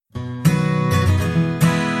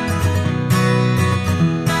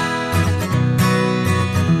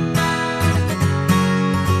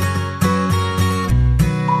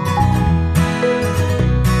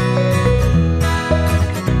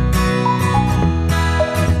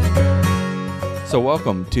So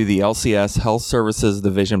welcome to the LCS Health Services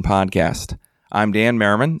Division podcast. I'm Dan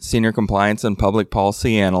Merriman, Senior Compliance and Public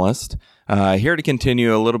Policy Analyst, here to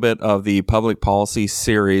continue a little bit of the public policy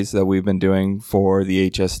series that we've been doing for the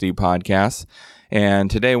HSD podcast.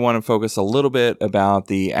 And today I want to focus a little bit about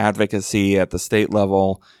the advocacy at the state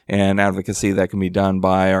level and advocacy that can be done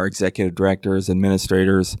by our executive directors,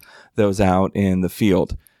 administrators, those out in the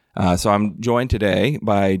field. So I'm joined today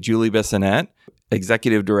by Julie Bissonnette,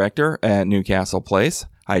 Executive Director at Newcastle Place.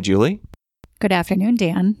 Hi, Julie. Good afternoon,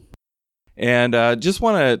 Dan. And just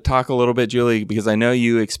want to talk a little bit, Julie, because I know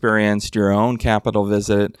you experienced your own Capitol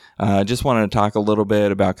visit. Just wanted to talk a little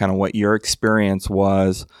bit about kind of what your experience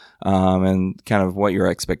was and kind of what your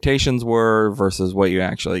expectations were versus what you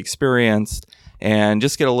actually experienced, and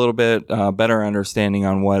just get a little bit better understanding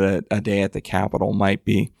on what a day at the Capitol might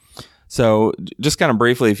be. So just kind of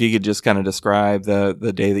briefly, if you could just kind of describe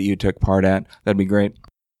the day that you took part at, that'd be great.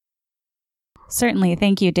 Certainly.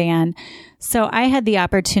 Thank you, Dan. So I had the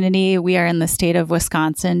opportunity, we are in the state of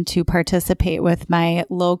Wisconsin, to participate with my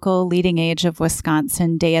local Leading Age of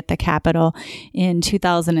Wisconsin Day at the Capitol in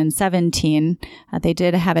 2017. They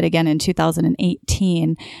did have it again in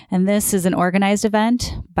 2018. And this is an organized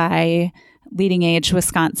event by Leading Age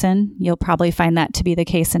Wisconsin. You'll probably find that to be the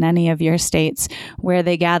case in any of your states, where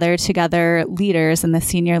they gather together leaders in the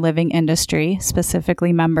senior living industry,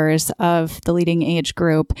 specifically members of the Leading Age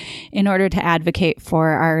group, in order to advocate for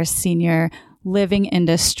our senior living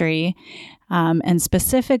industry, and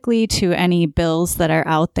specifically to any bills that are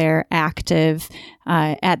out there active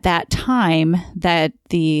at that time that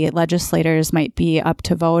the legislators might be up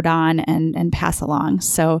to vote on and pass along.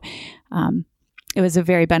 So it was a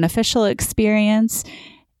very beneficial experience,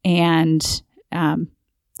 and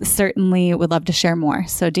certainly would love to share more.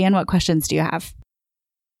 So, Dan, what questions do you have?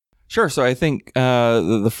 Sure. So I think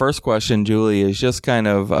the first question, Julie, is just kind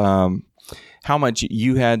of how much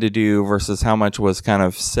you had to do versus how much was kind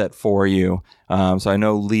of set for you. So I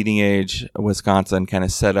know Leading Age Wisconsin kind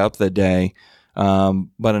of set up the day,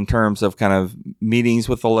 but in terms of kind of meetings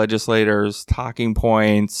with the legislators, talking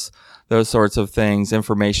points, those sorts of things,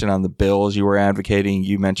 information on the bills you were advocating.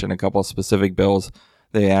 You mentioned a couple of specific bills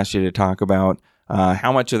they asked you to talk about.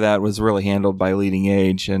 How much of that was really handled by Leading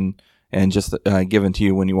Age and just given to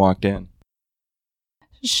you when you walked in?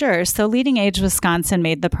 Sure. So Leading Age Wisconsin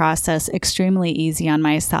made the process extremely easy on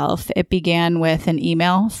myself. It began with an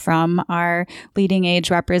email from our Leading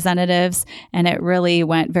Age representatives, and it really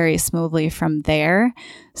went very smoothly from there.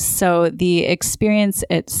 So the experience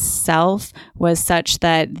itself was such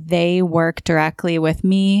that they work directly with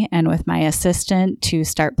me and with my assistant to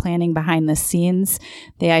start planning behind the scenes.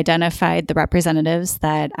 They identified the representatives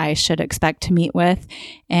that I should expect to meet with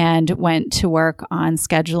and went to work on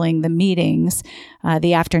scheduling the meetings.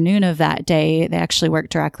 The afternoon of that day, they actually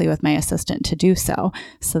worked directly with my assistant to do so.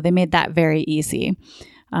 So they made that very easy.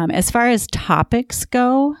 As far as topics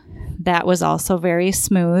go, that was also very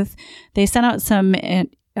smooth. They sent out some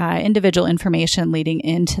individual information leading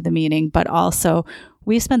into the meeting, but also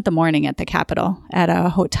we spent the morning at the Capitol at a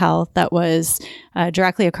hotel that was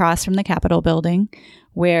directly across from the Capitol building,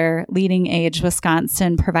 where Leading Age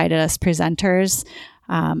Wisconsin provided us presenters.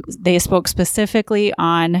 They spoke specifically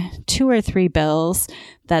on 2 or 3 bills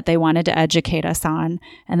that they wanted to educate us on.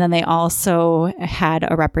 And then they also had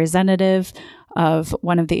a representative of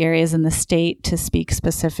one of the areas in the state to speak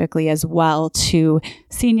specifically as well to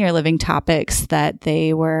senior living topics that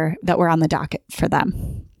were on the docket for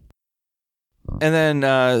them. And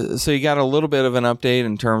then, so you got a little bit of an update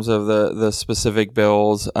in terms of the specific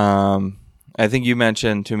bills. I think you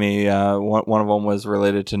mentioned to me one of them was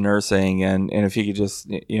related to nursing, and if you could just,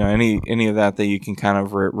 any of that you can kind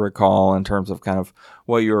of recall in terms of kind of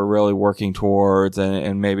what you were really working towards,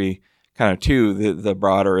 and maybe kind of to the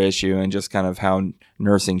broader issue, and just kind of how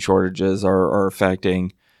nursing shortages are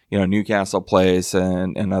affecting, Newcastle Place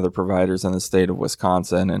and other providers in the state of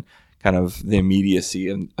Wisconsin, and kind of the immediacy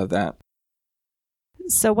of that.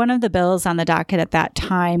 So one of the bills on the docket at that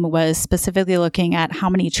time was specifically looking at how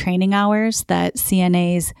many training hours that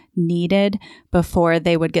CNAs needed before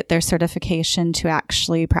they would get their certification to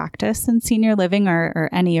actually practice in senior living or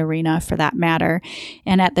any arena for that matter.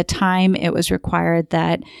 And at the time, it was required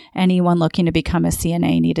that anyone looking to become a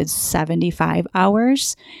CNA needed 75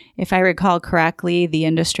 hours. If I recall correctly, the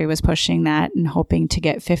industry was pushing that and hoping to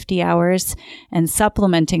get 50 hours and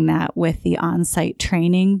supplementing that with the on-site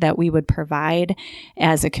training that we would provide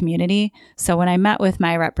as a community. So when I met with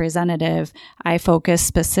my representative, I focused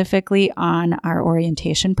specifically on our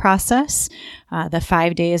orientation process, the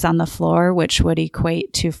 5 days on the floor, which would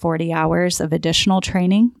equate to 40 hours of additional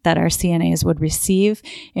training that our CNAs would receive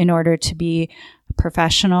in order to be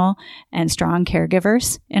professional and strong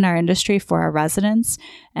caregivers in our industry for our residents,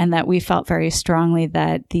 and that we felt very strongly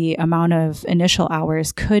that the amount of initial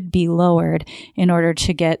hours could be lowered in order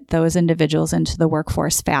to get those individuals into the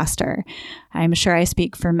workforce faster. I'm sure I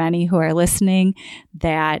speak for many who are listening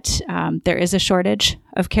that there is a shortage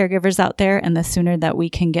of caregivers out there, and the sooner that we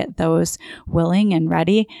can get those willing and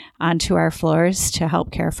ready onto our floors to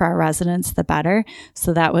help care for our residents, the better.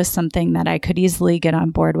 So that was something that I could easily get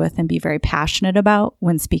on board with and be very passionate about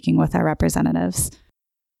when speaking with our representatives.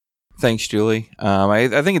 Thanks, Julie. I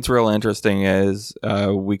think it's real interesting as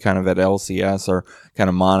we kind of at LCS are kind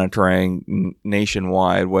of monitoring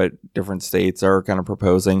nationwide what different states are kind of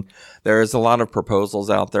proposing. There's a lot of proposals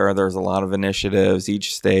out there. There's a lot of initiatives.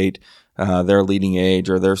 Each state, their leading age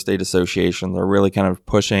or their state associations are really kind of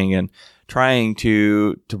pushing and trying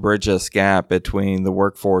to bridge this gap between the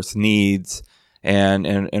workforce needs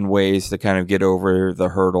and ways to kind of get over the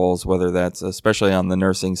hurdles, whether that's especially on the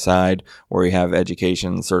nursing side where you have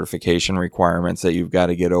education and certification requirements that you've got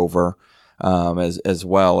to get over, as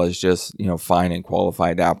well as just, finding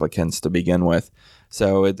qualified applicants to begin with.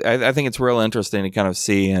 So I think it's real interesting to kind of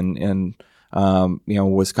see, and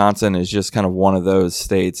Wisconsin is just kind of one of those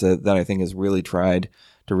states that I think has really tried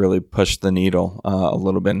to really push the needle a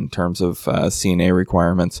little bit in terms of CNA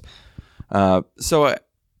requirements.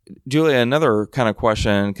 Julia, another kind of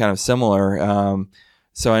question, kind of similar.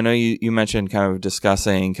 So I know you mentioned kind of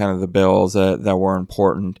discussing kind of the bills that were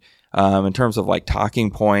important in terms of like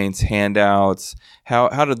talking points, handouts.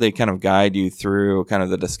 How did they kind of guide you through kind of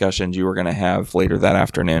the discussions you were going to have later that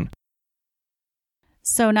afternoon?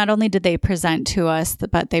 So not only did they present to us,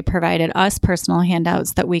 but they provided us personal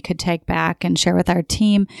handouts that we could take back and share with our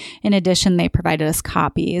team. In addition, they provided us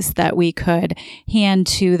copies that we could hand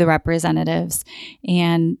to the representatives,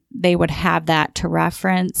 and they would have that to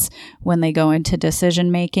reference when they go into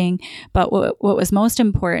decision making. But what was most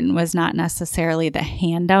important was not necessarily the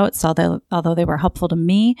handouts, although they were helpful to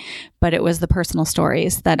me, but it was the personal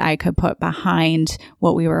stories that I could put behind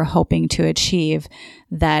what we were hoping to achieve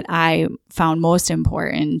that I found most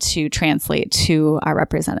important to translate to our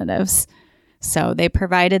representatives. So they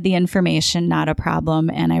provided the information, not a problem,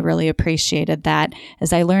 and I really appreciated that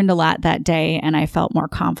as I learned a lot that day and I felt more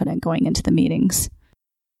confident going into the meetings.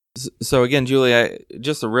 So again, Julie,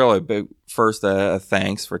 just a really big first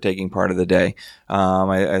thanks for taking part of the day.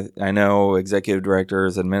 I know executive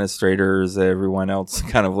directors, administrators, everyone else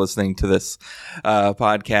kind of listening to this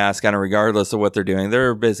podcast, kind of regardless of what they're doing,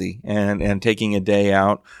 they're busy, and taking a day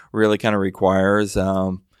out really kind of requires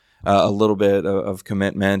a little bit of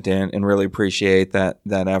commitment, and really appreciate that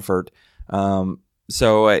effort.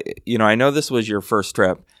 So I know this was your first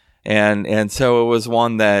trip. And so it was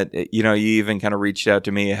one that, you even kind of reached out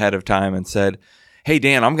to me ahead of time and said, "Hey,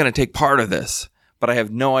 Dan, I'm going to take part of this, but I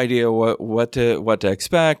have no idea what to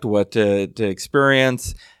expect, what to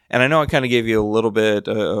experience." And I know I kind of gave you a little bit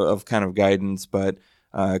of kind of guidance, but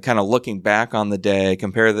kind of looking back on the day,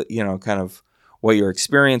 compare the, kind of what your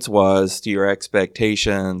experience was to your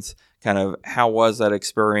expectations, kind of how was that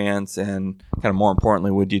experience, and kind of more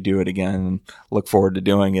importantly, would you do it again, and look forward to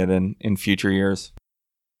doing it in future years?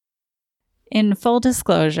 In full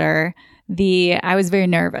disclosure, I was very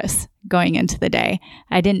nervous going into the day.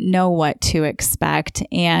 I didn't know what to expect,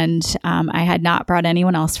 and I had not brought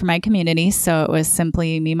anyone else from my community, so it was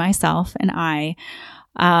simply me, myself, and I.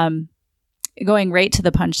 Going right to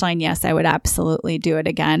the punchline, yes, I would absolutely do it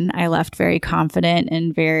again. I left very confident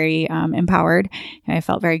and very empowered. I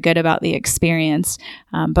felt very good about the experience,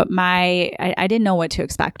 but I didn't know what to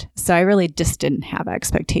expect. So I really just didn't have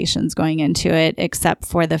expectations going into it, except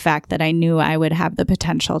for the fact that I knew I would have the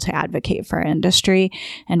potential to advocate for our industry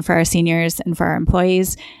and for our seniors and for our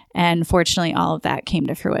employees. And fortunately, all of that came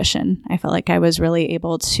to fruition. I felt like I was really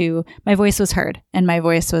able to, my voice was heard, and my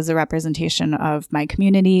voice was a representation of my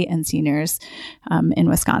community and seniors in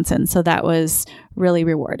Wisconsin. So that was really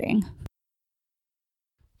rewarding.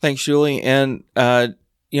 Thanks, Julie. And,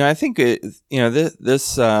 I think, this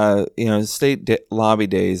state lobby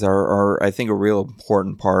days are, I think, a real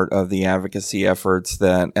important part of the advocacy efforts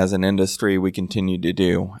that as an industry we continue to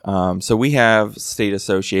do. So we have state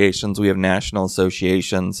associations, we have national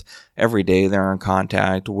associations. Every day they're in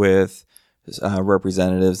contact with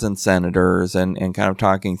representatives and senators and kind of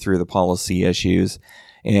talking through the policy issues.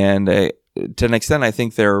 And to an extent, I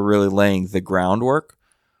think they're really laying the groundwork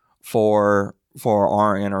for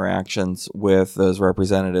our interactions with those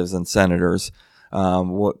representatives and senators.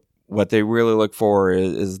 What they really look for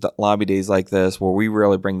is the lobby days like this, where we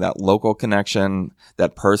really bring that local connection,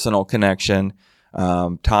 that personal connection,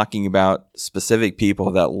 talking about specific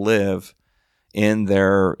people that live in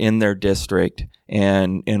their district,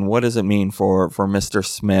 and what does it mean for Mr.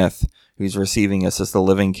 Smith, who's receiving assisted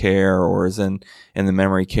living care or is in the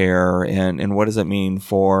memory care, and what does it mean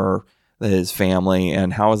for his family,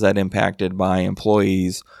 and how is that impacted by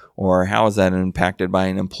employees, or how is that impacted by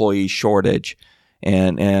an employee shortage,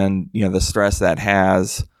 and the stress that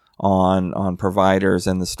has on providers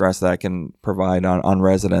and the stress that can provide on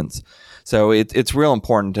residents. So it's real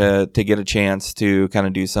important to get a chance to kind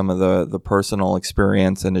of do some of the personal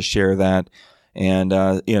experience and to share that. And,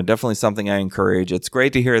 definitely something I encourage. It's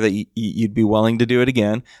great to hear that you'd be willing to do it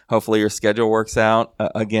again. Hopefully your schedule works out.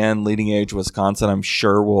 Again, Leading Age Wisconsin, I'm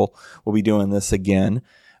sure we'll be doing this again.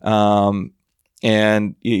 And,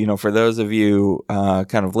 for those of you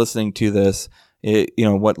kind of listening to this,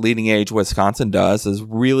 what Leading Age Wisconsin does is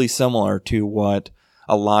really similar to what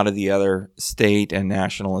a lot of the other state and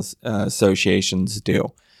national associations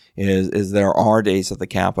do. Is there are days at the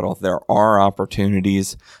Capitol. There are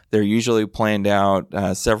opportunities. They're usually planned out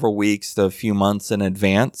several weeks to a few months in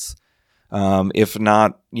advance. If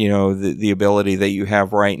not, the ability that you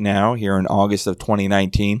have right now here in August of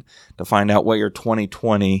 2019 to find out what your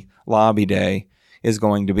 2020 lobby day is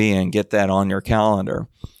going to be and get that on your calendar.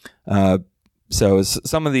 So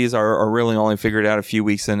some of these are really only figured out a few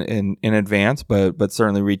weeks in advance, but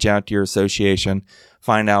certainly reach out to your association,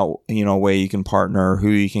 find out, a way you can partner,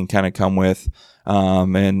 who you can kind of come with,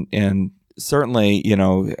 and certainly,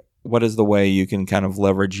 what is the way you can kind of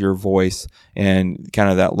leverage your voice and kind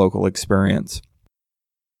of that local experience.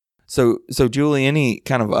 So Julie, any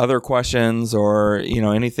kind of other questions or,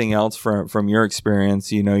 anything else from your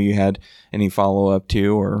experience, you had any follow-up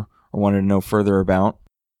to or wanted to know further about?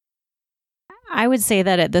 I would say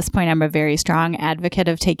that at this point, I'm a very strong advocate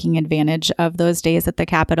of taking advantage of those days at the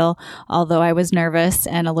Capitol. Although I was nervous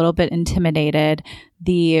and a little bit intimidated,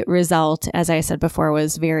 the result, as I said before,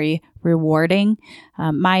 was very rewarding.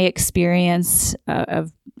 My experience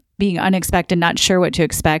of being unexpected, not sure what to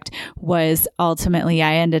expect, was ultimately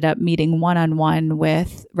I ended up meeting one-on-one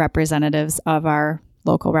with representatives of our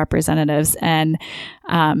local representatives. And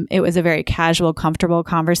it was a very casual, comfortable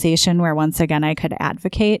conversation where once again, I could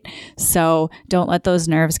advocate. So don't let those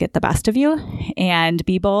nerves get the best of you and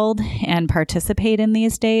be bold and participate in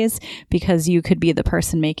these days because you could be the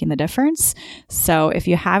person making the difference. So if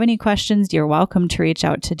you have any questions, you're welcome to reach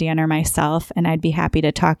out to Dan or myself, and I'd be happy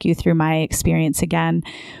to talk you through my experience again.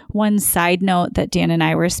 One side note that Dan and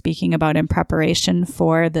I were speaking about in preparation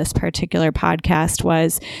for this particular podcast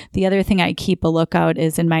was the other thing I keep a lookout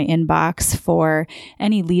is in my inbox for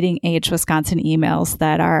any Leading Age Wisconsin emails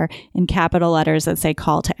that are in capital letters that say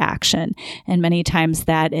call to action. And many times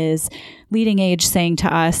that is Leading Age saying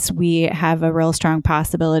to us, we have a real strong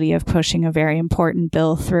possibility of pushing a very important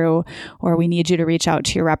bill through, or we need you to reach out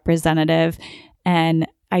to your representative. And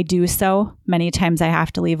I do so. Many times I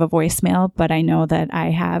have to leave a voicemail, but I know that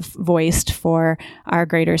I have voiced for our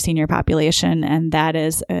greater senior population, and that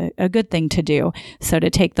is a good thing to do. So to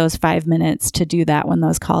take those 5 minutes to do that when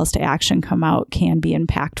those calls to action come out can be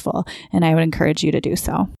impactful, and I would encourage you to do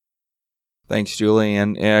so. Thanks, Julie.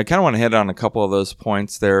 And I kind of want to hit on a couple of those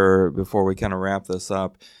points there before we kind of wrap this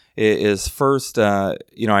up. Is first, I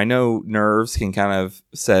know nerves can kind of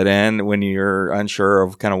set in when you're unsure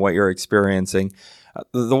of kind of what you're experiencing.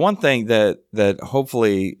 The one thing that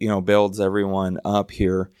hopefully, builds everyone up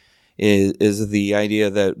here is the idea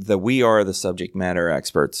that we are the subject matter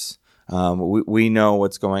experts. We know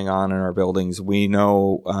what's going on in our buildings. We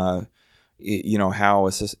know, how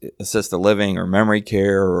assisted living or memory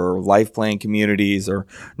care or life plan communities or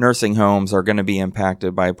nursing homes are going to be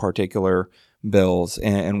impacted by particular bills.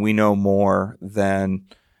 And we know more than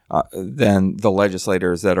the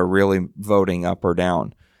legislators that are really voting up or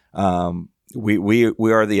down. We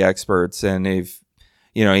are the experts, and if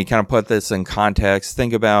you kind of put this in context,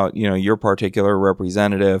 think about your particular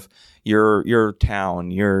representative, your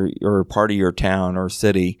town, your part of your town or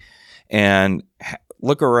city, and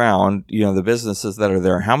look around. The businesses that are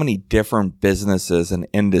there. How many different businesses and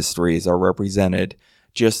industries are represented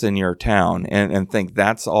just in your town? And think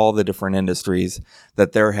that's all the different industries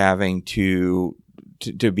that they're having to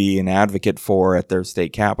be an advocate for at their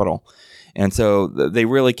state capitol. And so they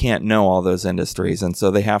really can't know all those industries. And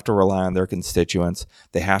so they have to rely on their constituents.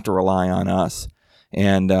 They have to rely on us.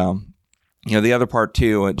 And, the other part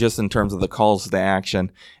too, just in terms of the calls to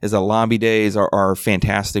action, is that lobby days are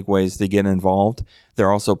fantastic ways to get involved.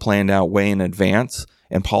 They're also planned out way in advance.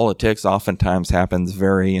 And politics oftentimes happens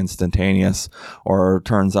very instantaneous or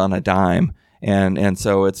turns on a dime. And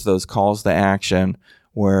so it's those calls to action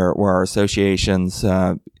where our associations,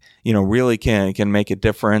 really can make a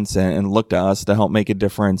difference and look to us to help make a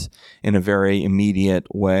difference in a very immediate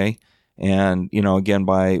way. And, again,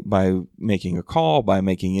 by making a call, by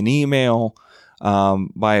making an email,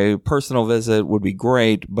 by a personal visit would be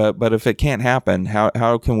great. But if it can't happen,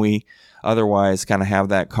 how can we otherwise kind of have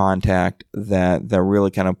that contact that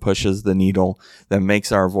really kind of pushes the needle, that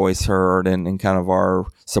makes our voice heard and kind of our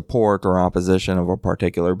support or opposition of a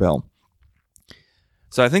particular bill?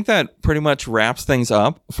 So I think that pretty much wraps things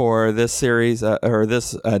up for this series or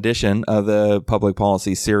this edition of the Public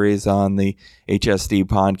Policy Series on the HSD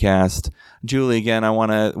podcast. Julie, again, I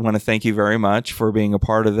want to thank you very much for being a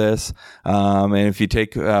part of this. And if you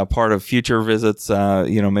take part of future visits,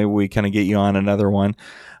 maybe we kind of get you on another one.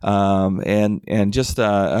 And just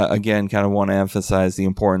again, kind of want to emphasize the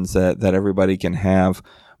importance that everybody can have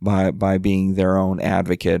by being their own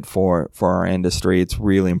advocate for our industry. It's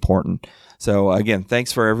really important. So again,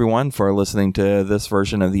 thanks for everyone for listening to this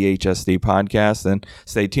version of the HSD podcast, and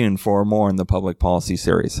stay tuned for more in the Public Policy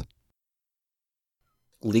Series.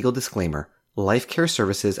 Legal disclaimer. Life Care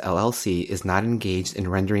Services, LLC is not engaged in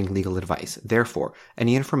rendering legal advice. Therefore,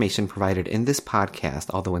 any information provided in this podcast,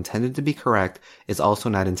 although intended to be correct, is also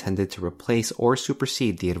not intended to replace or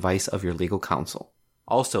supersede the advice of your legal counsel.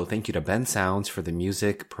 Also, thank you to Ben Sounds for the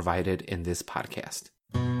music provided in this podcast.